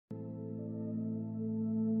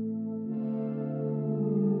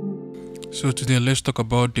So today let's talk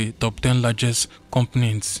about the top 10 largest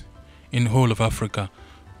companies in the whole of Africa.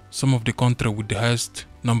 Some of the country with the highest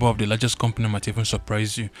number of the largest company might even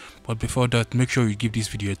surprise you. But before that, make sure you give this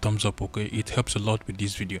video a thumbs up, okay? It helps a lot with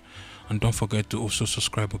this video. And don't forget to also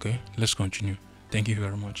subscribe, okay? Let's continue. Thank you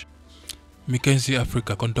very much. McKinsey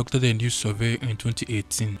Africa conducted a new survey in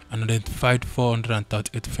 2018 and identified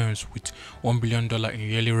 438 firms with $1 billion in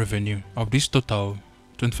yearly revenue. Of this total,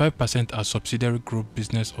 25% are subsidiary group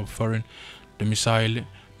business of foreign domicile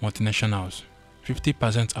multinationals,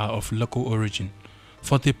 50% are of local origin,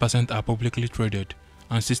 40% are publicly traded,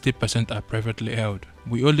 and 60% are privately held.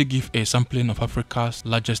 We only give a sampling of Africa's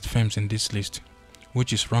largest firms in this list,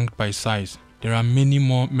 which is ranked by size. There are many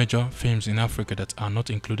more major firms in Africa that are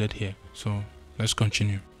not included here, so let's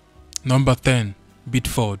continue. Number 10.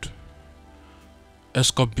 Bidford.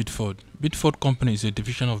 Escop Bidford. Bidford Company is a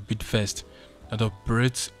division of Bidvest that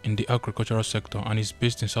operates in the agricultural sector and is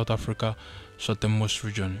based in South Africa's southernmost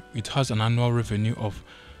region. It has an annual revenue of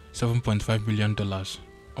 $7.5 billion.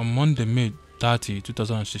 On Monday, May 30,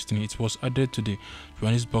 2016, it was added to the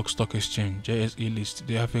Johannesburg Stock Exchange JSE list.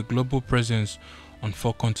 They have a global presence on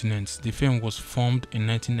 4 continents. The firm was formed in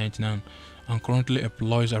 1999 and currently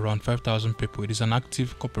employs around 5,000 people. It is an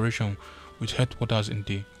active corporation with headquarters in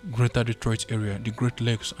the Greater Detroit area, the Great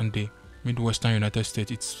Lakes, and the Midwestern United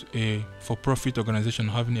States. It's a for-profit organization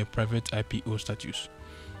having a private IPO status.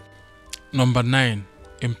 Number 9.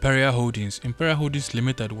 Imperial Holdings. Imperial Holdings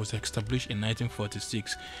Limited was established in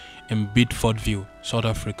 1946 in Bidfordville, South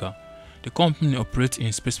Africa. The company operates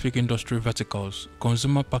in specific industry verticals: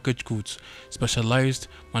 consumer packaged goods, specialized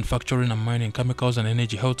manufacturing and mining, chemicals and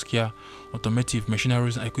energy, healthcare, automotive,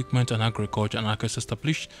 machineries and equipment, and agriculture, and has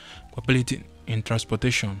established capability in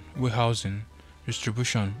transportation, warehousing,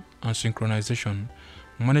 distribution and synchronization,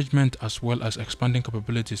 management, as well as expanding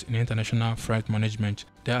capabilities in international freight management.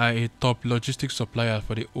 They are a top logistics supplier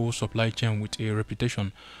for the whole supply chain with a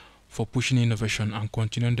reputation for pushing innovation and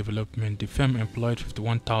continuing development. The firm employed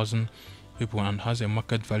 51,000 people and has a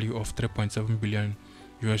market value of $3.7 billion.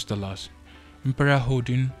 Imperial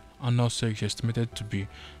Holding annual sales is estimated to be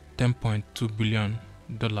 $10.2 billion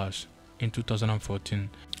in 2014.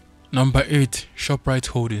 Number 8. Shoprite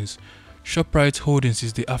Holdings. Shoprite Holdings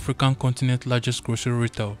is the African continent's largest grocery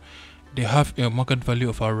retailer. They have a market value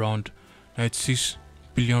of around 96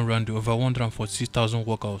 billion rand, over 146,000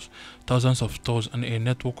 workers, thousands of stores, and a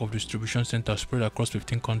network of distribution centers spread across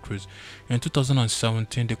 15 countries. In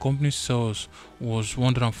 2017, the company's sales was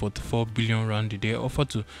 144 billion rand. They offer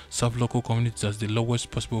to serve local communities at the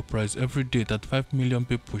lowest possible price. Every day that 5 million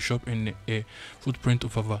people shop in a footprint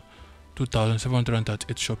of over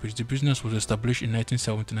 2,738 shops. The business was established in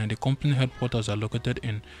 1979. The company headquarters are located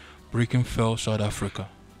in Brackenfell, South Africa.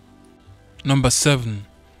 Number 7.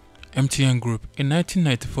 MTN Group. In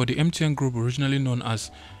 1994, the MTN Group, originally known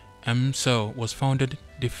as Mcell, was founded.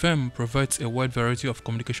 The firm provides a wide variety of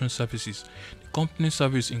communication services. The company's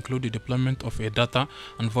services include the deployment of a data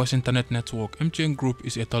and voice internet network. MTN Group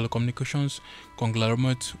is a telecommunications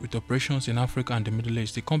conglomerate with operations in Africa and the Middle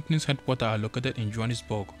East. The company's headquarters are located in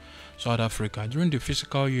Johannesburg, South Africa. During the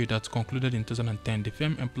fiscal year that concluded in 2010, the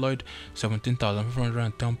firm employed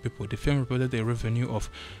 17,510 people. The firm reported a revenue of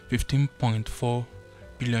 $15.4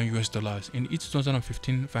 billion. In its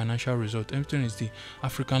 2015 financial result, MTN is the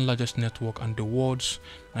African largest network and the world's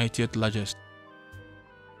 90th largest.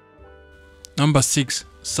 Number 6.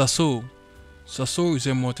 Sasol. Sasol is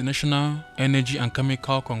a multinational energy and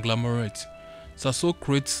chemical conglomerate. Sasol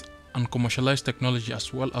creates and commercializes technology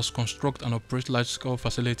as well as construct and operate large-scale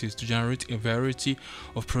facilities to generate a variety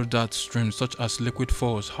of product streams such as liquid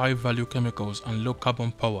fuels, high-value chemicals, and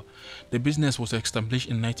low-carbon power. The business was established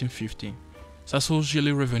in 1950. Sasol's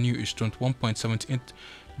yearly revenue is $21.78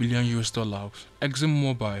 billion.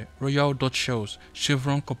 ExxonMobil, Royal Dutch Shell,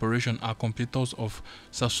 Chevron Corporation are competitors of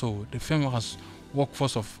Sasol. The firm has a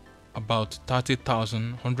workforce of about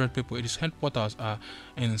 30,100 people. Its headquarters are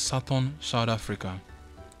in Sandton, South Africa.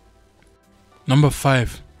 Number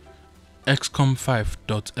 5. Eskom.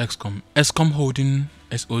 Eskom Holding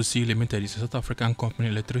SOC Limited is a South African company.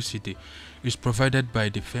 Electricity is provided by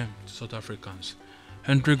the firm to South Africans.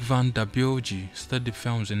 Hendrik van der Bijl started the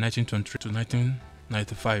firms in 1923 to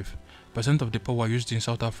 1995. Percent of the power used in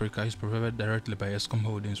South Africa is provided directly by Eskom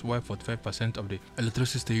Holdings, while 45% of the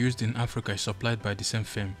electricity used in Africa is supplied by the same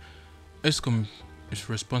firm. Eskom is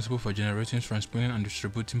responsible for generating, transmitting, and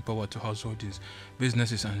distributing power to households,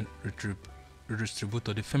 businesses, and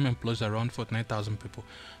distributor. The firm employs around 49,000 people.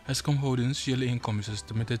 Eskom Holdings' yearly income is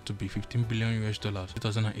estimated to be $15 billion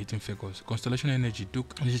 2018 figures. Constellation Energy,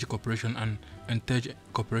 Duke Energy Corporation, and Entege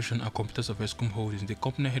Corporation are competitors of Eskom Holdings. The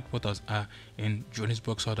company headquarters are in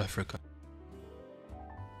Johannesburg, South Africa.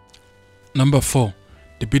 Number 4.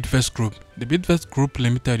 The Bidvest Group. The Bidvest Group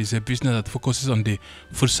Limited is a business that focuses on the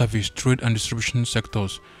food service, trade and distribution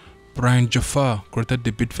sectors. Brian Jafar created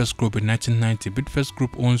the Bidvest Group in 1990. Bidvest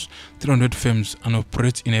Group owns 300 firms and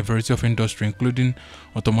operates in a variety of industries including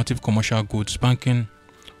automotive, commercial goods, banking,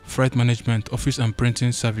 freight management, office and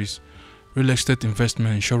printing service, real estate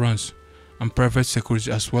investment, insurance, and private security,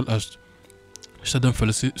 as well as student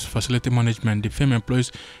facility management. The firm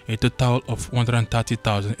employs a total of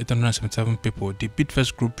 130,877 people. The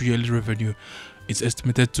Bidvest Group yearly revenue is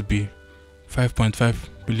estimated to be $5.5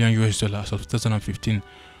 billion as of 2015.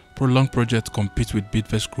 Prolonged Project competes with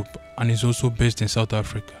Bidvest Group and is also based in South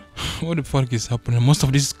Africa. What the fuck is happening? Most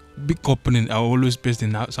of these big companies are always based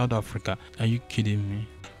in South Africa. Are you kidding me?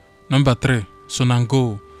 Number 3.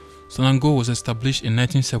 Sonangol. Sonangol was established in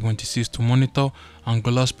 1976 to monitor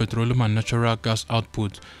Angola's petroleum and natural gas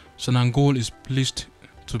output. Sonangol is pleased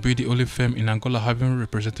to be the only firm in Angola having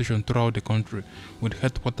representation throughout the country, with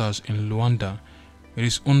headquarters in Luanda. It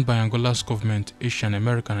is owned by Angola's government. Asian,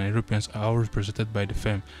 American, and Europeans are all represented by the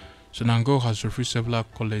firm. Sonangol has received several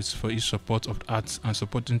accolades for its support of the arts and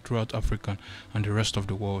supporting throughout Africa and the rest of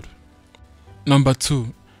the world. Number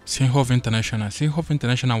 2. Steenhoff International. Steenhoff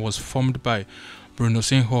International was formed by Bruno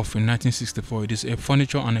Steenhoff in 1964. It is a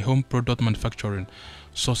furniture and a home product manufacturing,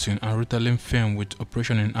 sourcing, and retailing firm with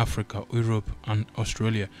operation in Africa, Europe, and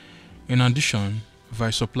Australia. In addition,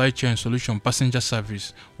 via supply chain solution, passenger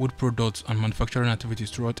service, wood products, and manufacturing activities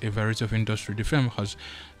throughout a variety of industries. The firm has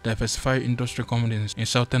diversified industry companies in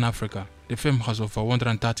Southern Africa. The firm has over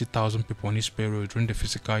 130,000 people on its payroll during the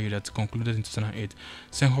fiscal year that concluded in 2008.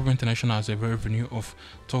 Steenhoff International has a revenue of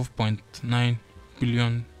 12.9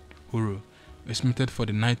 billion euro, estimated for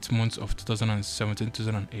the 9 months of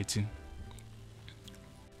 2017-2018.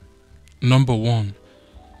 Number 1.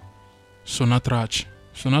 Sonatrach.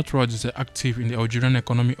 Sonatrach is active in the Algerian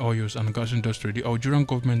economy, oils and gas industry. The Algerian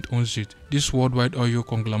government owns it. This worldwide oil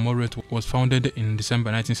conglomerate was founded in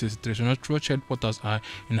December 1963. Sonatrach headquarters are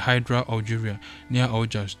in Hydra, Algeria, near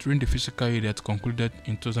Algiers. During the fiscal year that concluded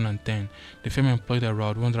in 2010, the firm employed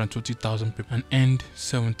around 120,000 people and earned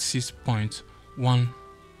 $76.1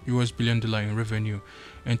 billion in revenue.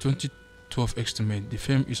 In 2012 estimate, the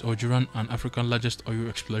firm is Algerian and African largest oil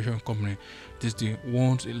exploration company. It is the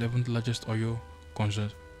world's 11th largest oil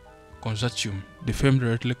consortium. The firm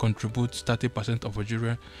directly contributes 30% of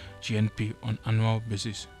Algerian GNP on an annual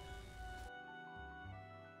basis.